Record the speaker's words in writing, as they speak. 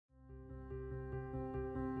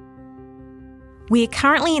We are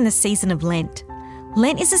currently in the season of Lent.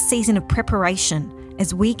 Lent is a season of preparation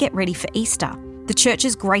as we get ready for Easter, the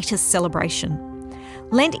Church's greatest celebration.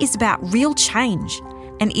 Lent is about real change,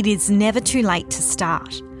 and it is never too late to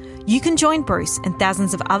start. You can join Bruce and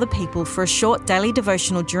thousands of other people for a short daily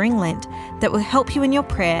devotional during Lent that will help you in your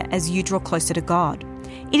prayer as you draw closer to God.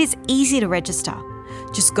 It is easy to register.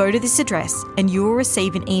 Just go to this address and you will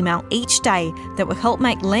receive an email each day that will help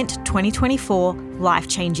make Lent 2024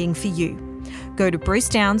 life-changing for you. Go to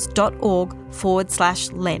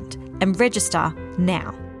brucedowns.org/Lent and register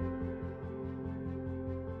now.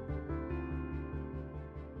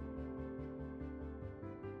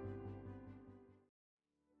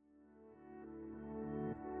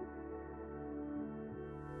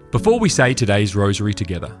 Before we say today's Rosary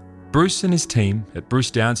together, Bruce and his team at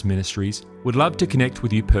Bruce Downs Ministries would love to connect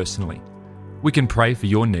with you personally. We can pray for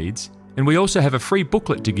your needs, and we also have a free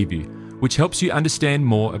booklet to give you, which helps you understand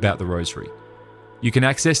more about the Rosary. You can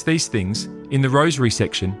access these things in the Rosary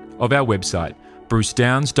section of our website,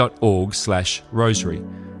 brucedowns.org/Rosary.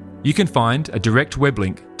 You can find a direct web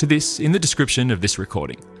link to this in the description of this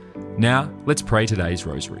recording. Now, let's pray today's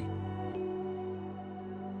Rosary.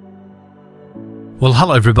 Well,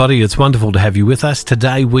 hello everybody, it's wonderful to have you with us.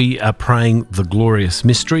 Today we are praying the glorious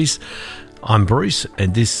mysteries. I'm Bruce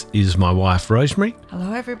and this is my wife Rosemary.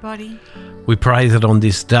 Hello everybody. We pray that on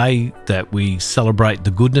this day that we celebrate the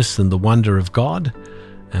goodness and the wonder of God,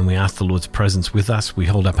 and we ask the Lord's presence with us. We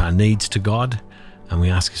hold up our needs to God and we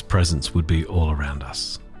ask His presence would be all around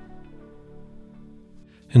us.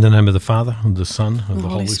 In the name of the Father, and the Son, and the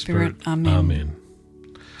Holy Spirit. Amen. Amen.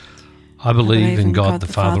 I believe in God the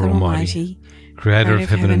Father Almighty, Creator of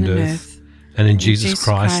heaven and earth, and in Jesus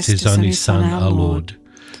Christ, His only Son, our Lord,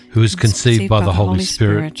 who was conceived by the Holy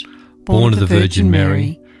Spirit, born of the Virgin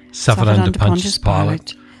Mary, suffered under Pontius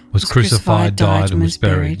Pilate, was crucified, died, and was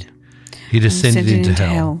buried. He descended into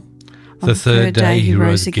hell. The third day He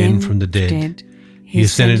rose again from the dead. He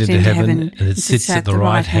ascended into heaven and sits at the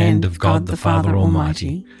right hand of God the Father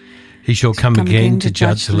Almighty. He shall come again to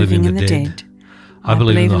judge the living and the dead. I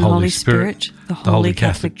believe in the Holy Spirit, the Holy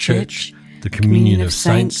Catholic Church, the communion of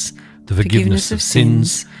saints, the forgiveness of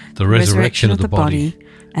sins, the resurrection of the body,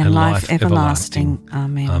 and life everlasting.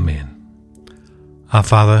 Amen. Amen. Our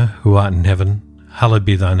Father, who art in heaven, hallowed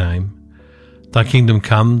be thy name. Thy kingdom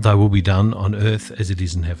come, thy will be done on earth as it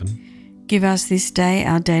is in heaven. Give us this day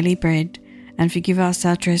our daily bread, and forgive us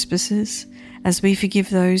our trespasses, as we forgive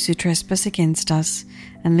those who trespass against us.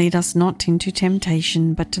 And lead us not into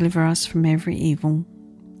temptation, but deliver us from every evil.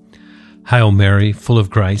 Hail Mary, full of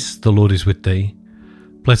grace, the Lord is with thee.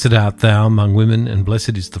 Blessed art thou among women, and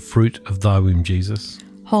blessed is the fruit of thy womb, Jesus.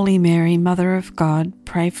 Holy Mary, Mother of God,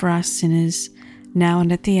 pray for us sinners, now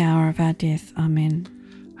and at the hour of our death. Amen.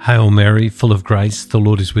 Hail Mary, full of grace, the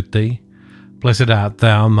Lord is with thee. Blessed art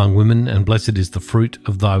thou among women, and blessed is the fruit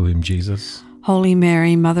of thy womb, Jesus. Holy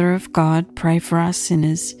Mary, Mother of God, pray for us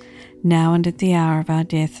sinners, now and at the hour of our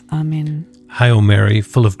death. Amen. Hail Mary,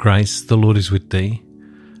 full of grace, the Lord is with thee.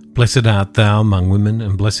 Blessed art thou among women,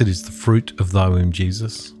 and blessed is the fruit of thy womb,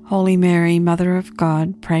 Jesus. Holy Mary, Mother of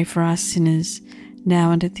God, pray for us sinners,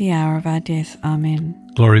 now and at the hour of our death. Amen.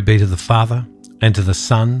 Glory be to the Father, and to the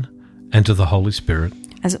Son, and to the Holy Spirit.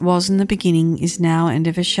 As it was in the beginning, is now, and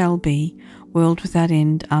ever shall be, world without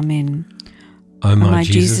end. Amen. O my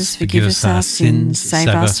Jesus, forgive us our sins, save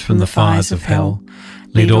us from the fires of hell.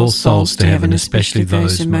 Lead all souls to heaven, especially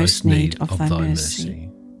those in most need of thy mercy.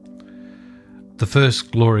 The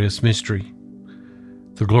first glorious mystery,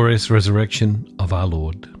 the glorious resurrection of our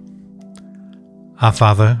Lord. Our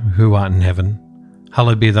Father, who art in heaven,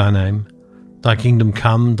 hallowed be thy name. Thy kingdom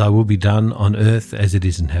come, thy will be done on earth as it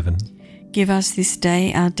is in heaven. Give us this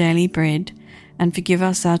day our daily bread, and forgive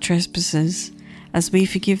us our trespasses, as we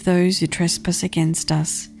forgive those who trespass against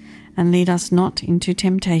us. And lead us not into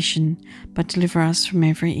temptation, but deliver us from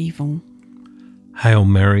every evil. Hail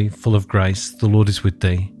Mary, full of grace, the Lord is with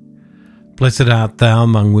thee. Blessed art thou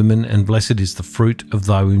among women, and blessed is the fruit of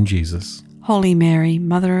thy womb, Jesus. Holy Mary,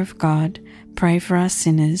 Mother of God, pray for us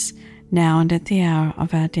sinners, now and at the hour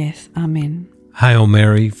of our death. Amen. Hail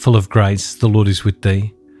Mary, full of grace, the Lord is with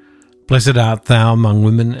thee. Blessed art thou among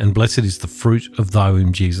women, and blessed is the fruit of thy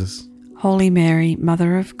womb, Jesus. Holy Mary,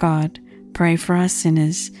 Mother of God, pray for us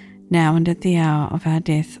sinners, now and at the hour of our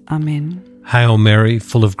death. Amen. Hail Mary,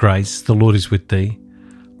 full of grace, the Lord is with thee.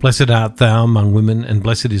 Blessed art thou among women, and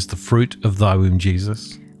blessed is the fruit of thy womb,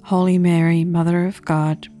 Jesus. Holy Mary, Mother of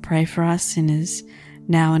God, pray for us sinners,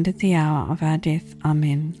 now and at the hour of our death.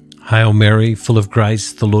 Amen. Hail Mary, full of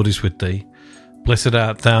grace, the Lord is with thee. Blessed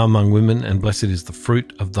art thou among women, and blessed is the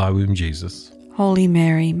fruit of thy womb, Jesus. Holy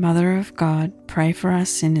Mary, Mother of God, pray for us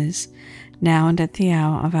sinners, now and at the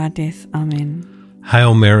hour of our death. Amen.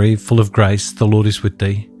 Hail Mary, full of grace, the Lord is with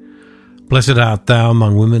thee. Blessed art thou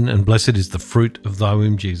among women, and blessed is the fruit of thy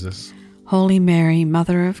womb, Jesus. Holy Mary,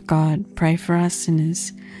 Mother of God, pray for us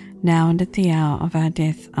sinners, now and at the hour of our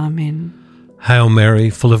death. Amen. Hail Mary,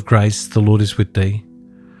 full of grace, the Lord is with thee.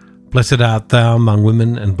 Blessed art thou among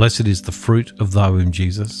women, and blessed is the fruit of thy womb,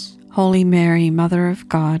 Jesus. Holy Mary, Mother of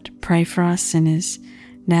God, pray for us sinners,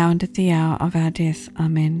 now and at the hour of our death.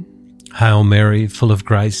 Amen. Hail Mary, full of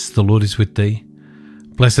grace, the Lord is with thee.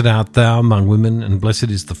 Blessed art thou among women, and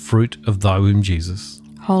blessed is the fruit of thy womb, Jesus.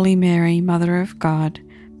 Holy Mary, Mother of God,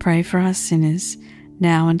 pray for us sinners,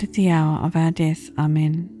 now and at the hour of our death.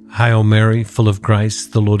 Amen. Hail Mary, full of grace,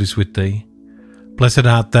 the Lord is with thee. Blessed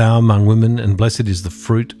art thou among women, and blessed is the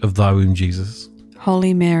fruit of thy womb, Jesus.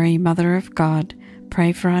 Holy Mary, Mother of God,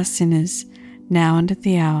 pray for us sinners, now and at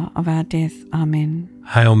the hour of our death. Amen.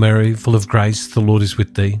 Hail Mary, full of grace, the Lord is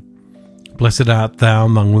with thee. Blessed art thou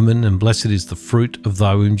among women, and blessed is the fruit of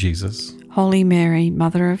thy womb, Jesus. Holy Mary,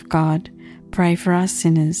 Mother of God, pray for us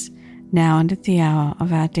sinners, now and at the hour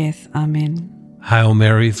of our death. Amen. Hail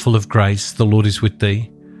Mary, full of grace, the Lord is with thee.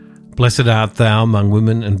 Blessed art thou among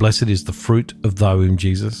women, and blessed is the fruit of thy womb,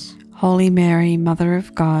 Jesus. Holy Mary, Mother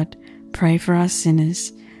of God, pray for us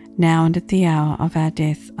sinners, now and at the hour of our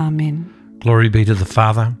death. Amen. Glory be to the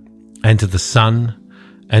Father, and to the Son,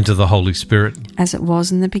 and to the Holy Spirit. As it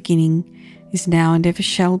was in the beginning, is now, and ever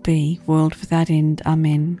shall be, world without end.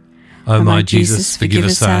 Amen. O my Jesus, forgive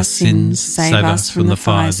us our sins, save us from the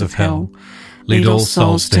fires of hell. Lead all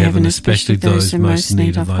souls to heaven, especially those who most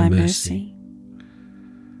need of thy mercy.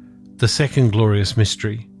 The second glorious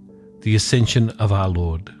mystery, the Ascension of our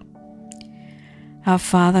Lord. Our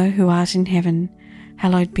Father, who art in heaven,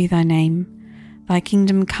 hallowed be thy name. Thy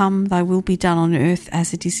kingdom come, thy will be done on earth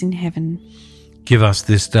as it is in heaven. Give us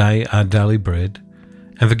this day our daily bread,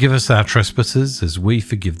 and forgive us our trespasses as we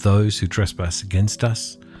forgive those who trespass against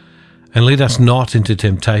us. And lead us not into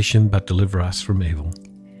temptation, but deliver us from evil.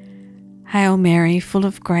 Hail Mary, full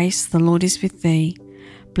of grace, the Lord is with thee.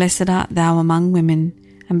 Blessed art thou among women,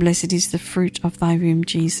 and blessed is the fruit of thy womb,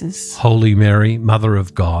 Jesus. Holy Mary, Mother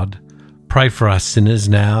of God, pray for us sinners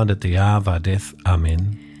now and at the hour of our death.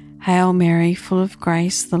 Amen. Hail Mary, full of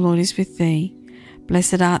grace, the Lord is with thee.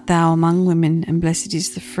 Blessed art thou among women, and blessed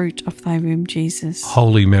is the fruit of thy womb, Jesus.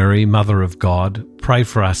 Holy Mary, Mother of God, pray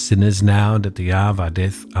for us sinners now and at the hour of our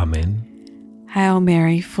death. Amen. Hail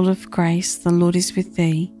Mary, full of grace, the Lord is with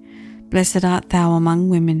thee. Blessed art thou among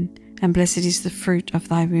women, and blessed is the fruit of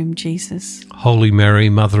thy womb, Jesus. Holy Mary,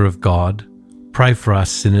 Mother of God, pray for us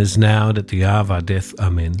sinners now and at the hour of our death.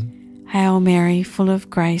 Amen. Hail Mary, full of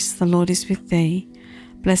grace, the Lord is with thee.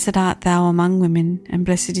 Blessed art thou among women, and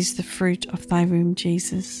blessed is the fruit of thy womb,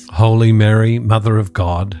 Jesus. Holy Mary, Mother of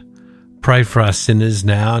God, pray for us sinners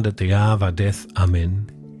now and at the hour of our death.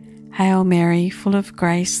 Amen. Hail Mary, full of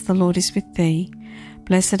grace, the Lord is with thee.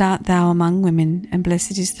 Blessed art thou among women, and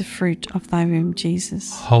blessed is the fruit of thy womb,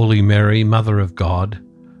 Jesus. Holy Mary, Mother of God,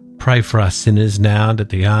 pray for us sinners now and at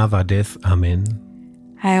the hour of our death. Amen.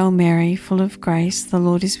 Hail Mary, full of grace, the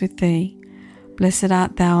Lord is with thee. Blessed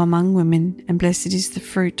art thou among women, and blessed is the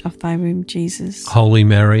fruit of thy womb, Jesus. Holy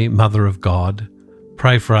Mary, Mother of God,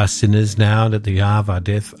 pray for us sinners now and at the hour of our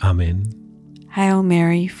death. Amen. Hail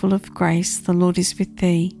Mary, full of grace, the Lord is with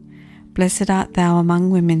thee. Blessed art thou among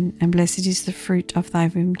women, and blessed is the fruit of thy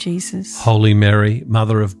womb, Jesus. Holy Mary,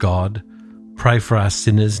 Mother of God, pray for us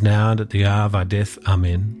sinners now and at the hour of our death.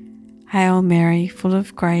 Amen. Hail Mary, full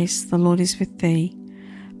of grace, the Lord is with thee.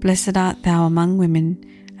 Blessed art thou among women,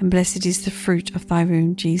 and blessed is the fruit of thy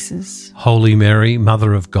womb, Jesus. Holy Mary,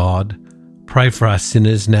 Mother of God, pray for us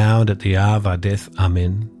sinners now and at the hour of our death.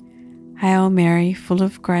 Amen. Hail Mary, full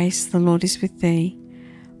of grace, the Lord is with thee.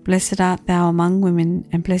 Blessed art thou among women,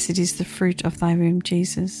 and blessed is the fruit of thy womb,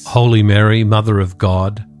 Jesus. Holy Mary, Mother of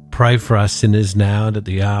God, pray for us sinners now and at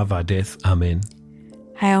the hour of our death. Amen.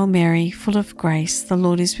 Hail Mary, full of grace, the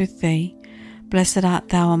Lord is with thee. Blessed art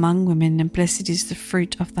thou among women, and blessed is the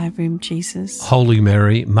fruit of thy womb, Jesus. Holy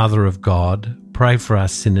Mary, Mother of God, pray for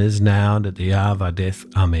us sinners now and at the hour of our death.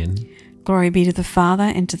 Amen. Glory be to the Father,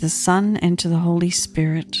 and to the Son, and to the Holy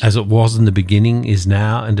Spirit. As it was in the beginning, is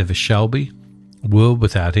now, and ever shall be, world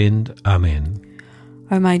without end. Amen.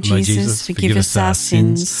 O my Jesus, forgive us our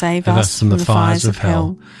sins, save us from the fires of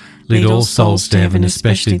hell. Lead all souls to heaven,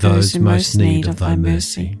 especially those in most need of thy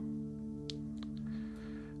mercy.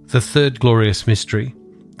 The third glorious mystery,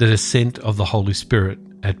 the descent of the Holy Spirit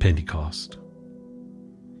at Pentecost.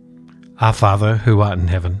 Our Father, who art in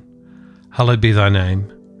heaven, hallowed be thy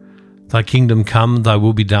name. Thy kingdom come, thy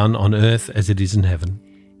will be done on earth as it is in heaven.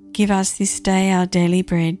 Give us this day our daily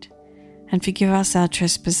bread, and forgive us our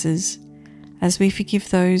trespasses, as we forgive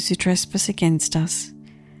those who trespass against us.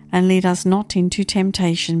 And lead us not into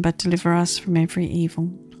temptation, but deliver us from every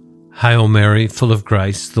evil. Hail Mary, full of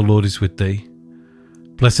grace, the Lord is with thee.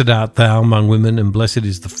 Blessed art thou among women, and blessed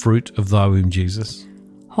is the fruit of thy womb, Jesus.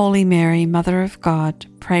 Holy Mary, Mother of God,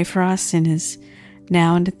 pray for us sinners,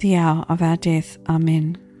 now and at the hour of our death.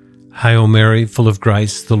 Amen. Hail Mary, full of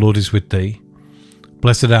grace, the Lord is with thee.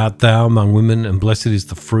 Blessed art thou among women, and blessed is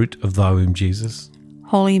the fruit of thy womb, Jesus.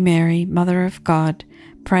 Holy Mary, Mother of God,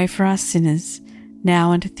 pray for us sinners,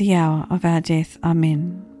 now and at the hour of our death.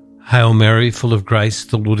 Amen. Hail Mary, full of grace,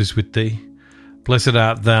 the Lord is with thee. Blessed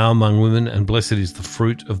art thou among women, and blessed is the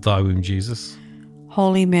fruit of thy womb, Jesus.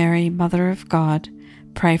 Holy Mary, Mother of God,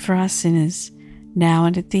 pray for us sinners, now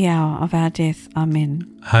and at the hour of our death.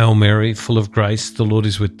 Amen. Hail Mary, full of grace, the Lord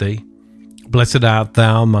is with thee. Blessed art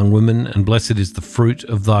thou among women, and blessed is the fruit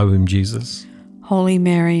of thy womb, Jesus. Holy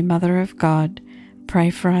Mary, Mother of God, pray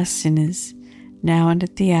for us sinners, now and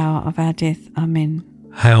at the hour of our death. Amen.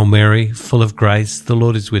 Hail Mary, full of grace, the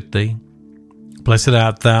Lord is with thee. Blessed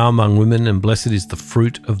art thou among women, and blessed is the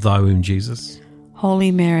fruit of thy womb, Jesus.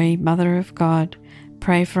 Holy Mary, Mother of God,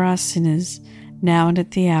 pray for us sinners, now and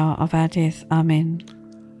at the hour of our death. Amen.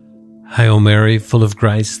 Hail Mary, full of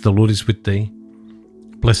grace, the Lord is with thee.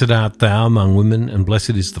 Blessed art thou among women, and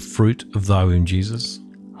blessed is the fruit of thy womb, Jesus.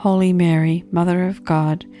 Holy Mary, Mother of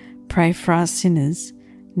God, pray for us sinners,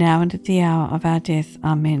 now and at the hour of our death.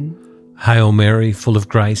 Amen. Hail Mary, full of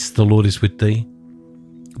grace, the Lord is with thee.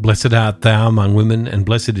 Blessed art thou among women, and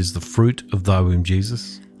blessed is the fruit of thy womb,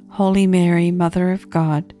 Jesus. Holy Mary, Mother of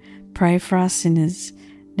God, pray for us sinners,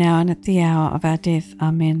 now and at the hour of our death.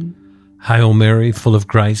 Amen. Hail Mary, full of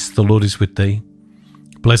grace, the Lord is with thee.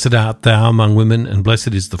 Blessed art thou among women, and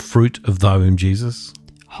blessed is the fruit of thy womb, Jesus.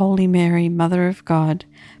 Holy Mary, Mother of God,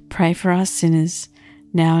 pray for us sinners,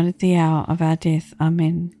 now and at the hour of our death.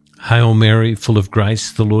 Amen. Hail Mary, full of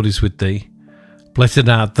grace, the Lord is with thee. Blessed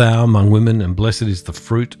art thou among women, and blessed is the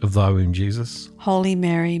fruit of thy womb, Jesus. Holy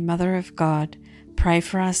Mary, Mother of God, pray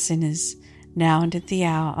for us sinners, now and at the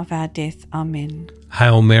hour of our death. Amen.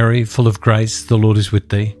 Hail Mary, full of grace, the Lord is with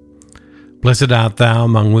thee. Blessed art thou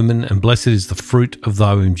among women, and blessed is the fruit of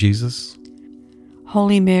thy womb, Jesus.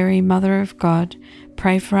 Holy Mary, Mother of God,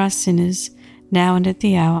 pray for us sinners, now and at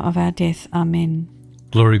the hour of our death. Amen.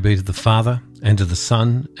 Glory be to the Father, and to the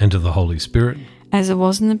Son, and to the Holy Spirit. As it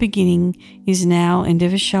was in the beginning, is now, and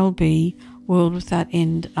ever shall be, world without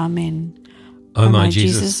end. Amen. O my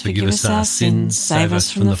Jesus, forgive us our sins, save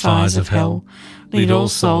us from the fires of hell. Lead all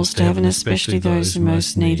souls to heaven, especially those in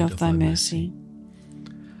most need of thy mercy.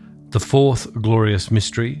 The fourth glorious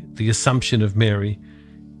mystery, the Assumption of Mary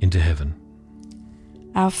into heaven.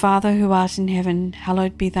 Our Father who art in heaven,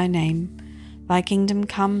 hallowed be thy name. Thy kingdom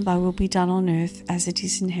come, thy will be done on earth as it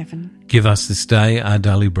is in heaven. Give us this day our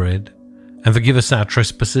daily bread, and forgive us our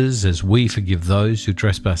trespasses as we forgive those who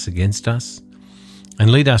trespass against us. And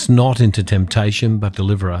lead us not into temptation, but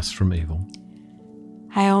deliver us from evil.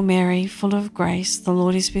 Hail Mary, full of grace, the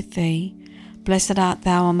Lord is with thee. Blessed art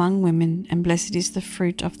thou among women, and blessed is the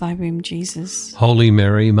fruit of thy womb, Jesus. Holy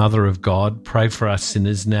Mary, Mother of God, pray for us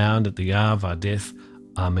sinners now and at the hour of our death.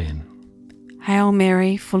 Amen. Hail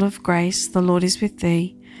Mary, full of grace, the Lord is with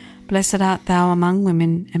thee. Blessed art thou among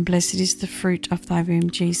women, and blessed is the fruit of thy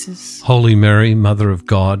womb, Jesus. Holy Mary, Mother of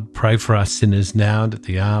God, pray for us sinners now and at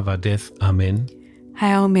the hour of our death. Amen.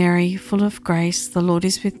 Hail Mary, full of grace, the Lord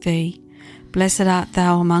is with thee. Blessed art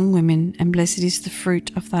thou among women, and blessed is the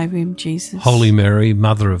fruit of thy womb, Jesus. Holy Mary,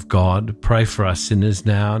 Mother of God, pray for us sinners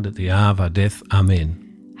now and at the hour of our death.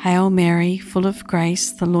 Amen. Hail Mary, full of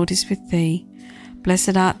grace, the Lord is with thee.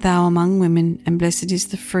 Blessed art thou among women, and blessed is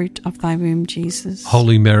the fruit of thy womb, Jesus.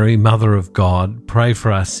 Holy Mary, Mother of God, pray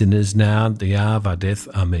for us sinners now and at the hour of our death.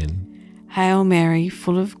 Amen. Hail Mary,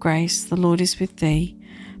 full of grace, the Lord is with thee.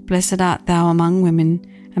 Blessed art thou among women,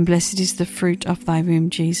 and blessed is the fruit of thy womb,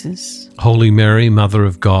 Jesus. Holy Mary, Mother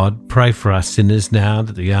of God, pray for us sinners now and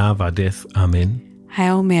at the hour of our death. Amen.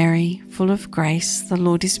 Hail Mary, full of grace, the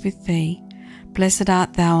Lord is with thee. Blessed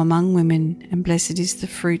art thou among women, and blessed is the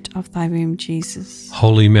fruit of thy womb, Jesus.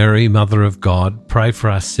 Holy Mary, Mother of God, pray for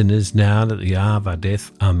us sinners now and at the hour of our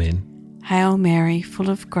death. Amen. Hail Mary, full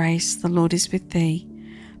of grace, the Lord is with thee.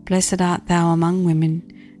 Blessed art thou among women,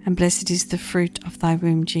 and blessed is the fruit of thy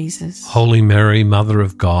womb, Jesus. Holy Mary, Mother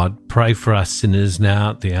of God, pray for us sinners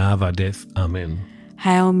now at the hour of our death. Amen.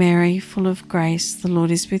 Hail Mary, full of grace, the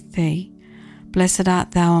Lord is with thee. Blessed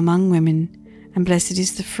art thou among women, and blessed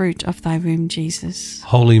is the fruit of thy womb, Jesus.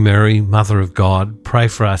 Holy Mary, Mother of God, pray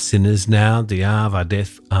for us sinners now at the hour of our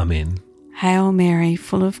death. Amen. Hail Mary,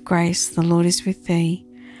 full of grace, the Lord is with thee.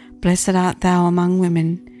 Blessed art thou among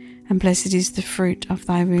women, and blessed is the fruit of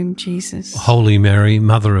thy womb, Jesus. Holy Mary,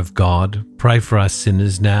 Mother of God, pray for us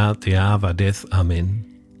sinners now at the hour of our death. Amen.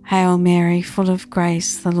 Hail Mary, full of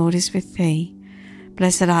grace, the Lord is with thee.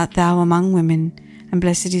 Blessed art thou among women, and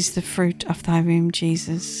blessed is the fruit of thy womb,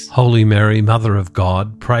 Jesus. Holy Mary, Mother of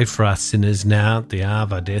God, pray for us sinners now at the hour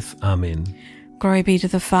of our death. Amen. Glory be to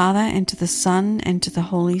the Father, and to the Son, and to the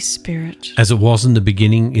Holy Spirit. As it was in the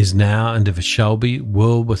beginning, is now, and ever shall be,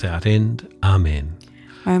 world without end. Amen.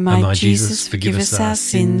 O my Jesus, forgive us our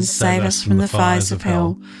sins, save us from the fires of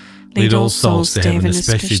hell. Lead all souls to heaven,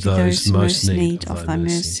 especially those who most need of thy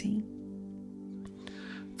mercy.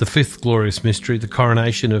 The fifth glorious mystery, the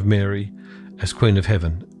coronation of Mary as Queen of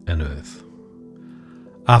heaven and earth.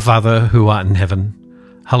 Our Father, who art in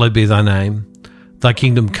heaven, hallowed be thy name. Thy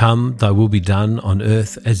kingdom come, thy will be done on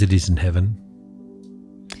earth as it is in heaven.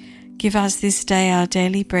 Give us this day our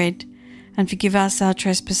daily bread, and forgive us our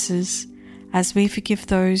trespasses, as we forgive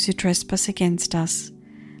those who trespass against us.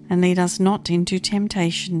 And lead us not into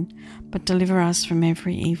temptation, but deliver us from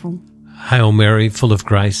every evil. Hail Mary, full of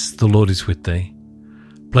grace, the Lord is with thee.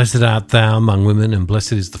 Blessed art thou among women, and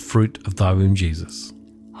blessed is the fruit of thy womb, Jesus.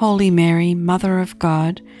 Holy Mary, Mother of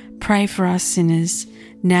God, pray for us sinners,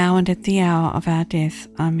 now and at the hour of our death.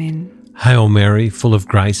 Amen. Hail Mary, full of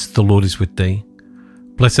grace, the Lord is with thee.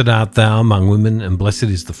 Blessed art thou among women, and blessed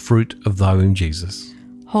is the fruit of thy womb, Jesus.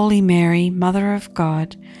 Holy Mary, Mother of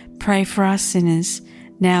God, pray for us sinners,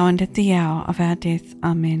 now and at the hour of our death.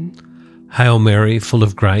 Amen. Hail Mary, full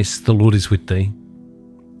of grace, the Lord is with thee.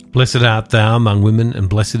 Blessed art thou among women, and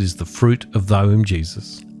blessed is the fruit of thy womb,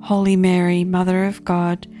 Jesus. Holy Mary, Mother of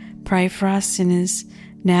God, pray for us sinners,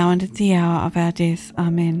 now and at the hour of our death.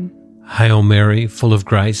 Amen. Hail Mary, full of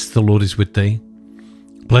grace, the Lord is with thee.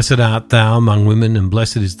 Blessed art thou among women, and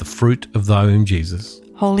blessed is the fruit of thy womb, Jesus.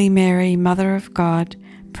 Holy Mary, Mother of God,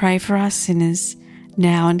 pray for us sinners,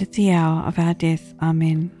 now and at the hour of our death.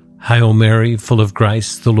 Amen. Hail Mary, full of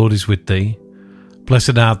grace, the Lord is with thee.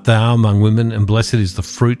 Blessed art thou among women, and blessed is the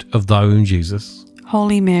fruit of thy womb, Jesus.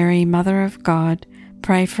 Holy Mary, Mother of God,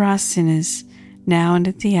 pray for us sinners, now and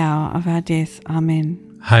at the hour of our death. Amen.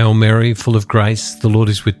 Hail Mary, full of grace, the Lord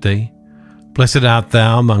is with thee. Blessed art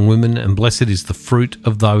thou among women, and blessed is the fruit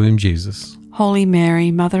of thy womb, Jesus. Holy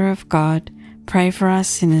Mary, Mother of God, pray for us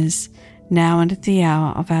sinners, now and at the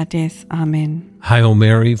hour of our death. Amen. Hail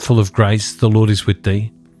Mary, full of grace, the Lord is with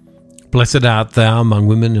thee. Blessed art thou among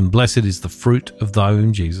women, and blessed is the fruit of thy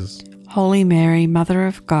womb, Jesus. Holy Mary, Mother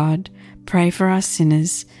of God, pray for us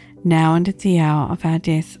sinners, now and at the hour of our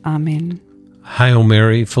death. Amen. Hail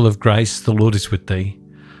Mary, full of grace, the Lord is with thee.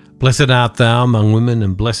 Blessed art thou among women,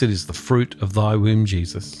 and blessed is the fruit of thy womb,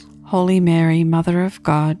 Jesus. Holy Mary, Mother of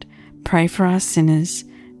God, pray for us sinners,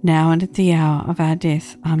 now and at the hour of our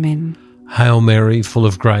death. Amen. Hail Mary, full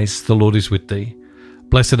of grace, the Lord is with thee.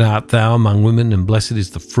 Blessed art thou among women, and blessed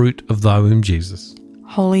is the fruit of thy womb, Jesus.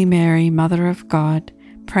 Holy Mary, Mother of God,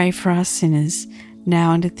 pray for us sinners,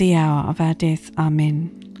 now and at the hour of our death.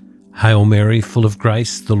 Amen. Hail Mary, full of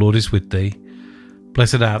grace, the Lord is with thee.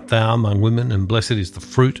 Blessed art thou among women, and blessed is the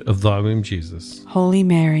fruit of thy womb, Jesus. Holy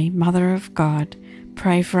Mary, Mother of God,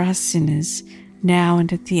 pray for us sinners, now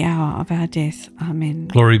and at the hour of our death. Amen.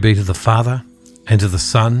 Glory be to the Father, and to the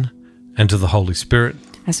Son, and to the Holy Spirit.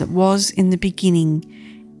 As it was in the beginning,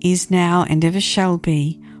 is now, and ever shall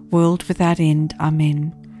be, world without end.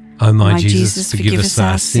 Amen. O my Jesus, forgive us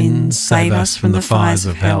our sins, save us from the fires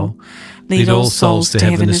of hell. Lead all souls to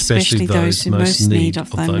heaven, especially those who most need of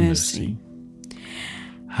thy mercy.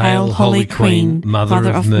 Hail, Holy Queen, Mother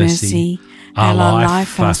of mercy, our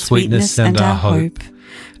life, our sweetness, and our hope.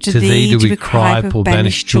 To thee do we cry, poor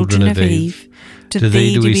banished children of Eve. To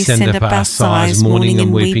thee do we send up our sighs, mourning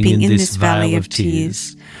and weeping in this vale of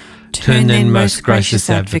tears. Turn then, most gracious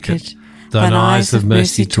Advocate, thine eyes of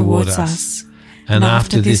mercy towards us, and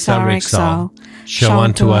after this our exile, show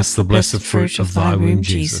unto us the blessed fruit of thy womb,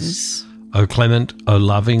 Jesus. O clement, O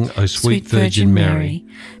loving, O sweet Virgin Mary,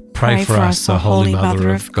 pray for us, O Holy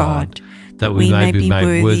Mother of God, that we may be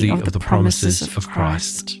made worthy of the promises of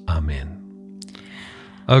Christ. Amen.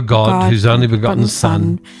 O God, whose only begotten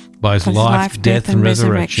Son, by his life, death, and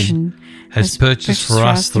resurrection, has purchased for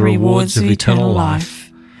us the rewards of eternal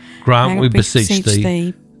life, grant, we beseech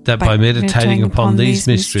thee, that by meditating upon these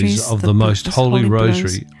mysteries of the most holy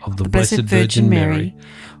Rosary of the Blessed Virgin Mary,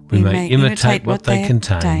 we may imitate what they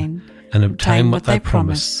contain and obtain what they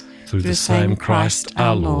promise, through the same Christ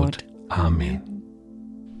our Lord. Amen.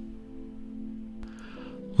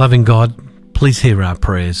 Loving God, please hear our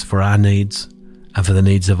prayers for our needs and for the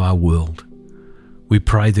needs of our world. We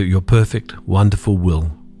pray that your perfect, wonderful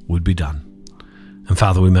will would be done. And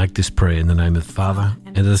Father, we make this prayer in the name of the Father,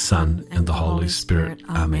 and of the Son, and the Holy Spirit.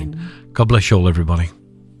 Amen. God bless you all, everybody.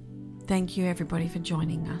 Thank you, everybody, for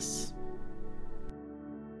joining us.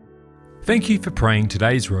 Thank you for praying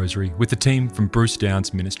today's Rosary with the team from Bruce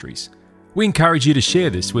Downs Ministries. We encourage you to share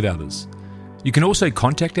this with others. You can also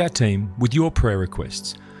contact our team with your prayer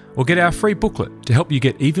requests or get our free booklet to help you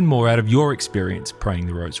get even more out of your experience praying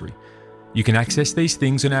the Rosary. You can access these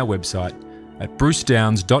things on our website at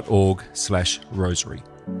brucedowns.org/rosary.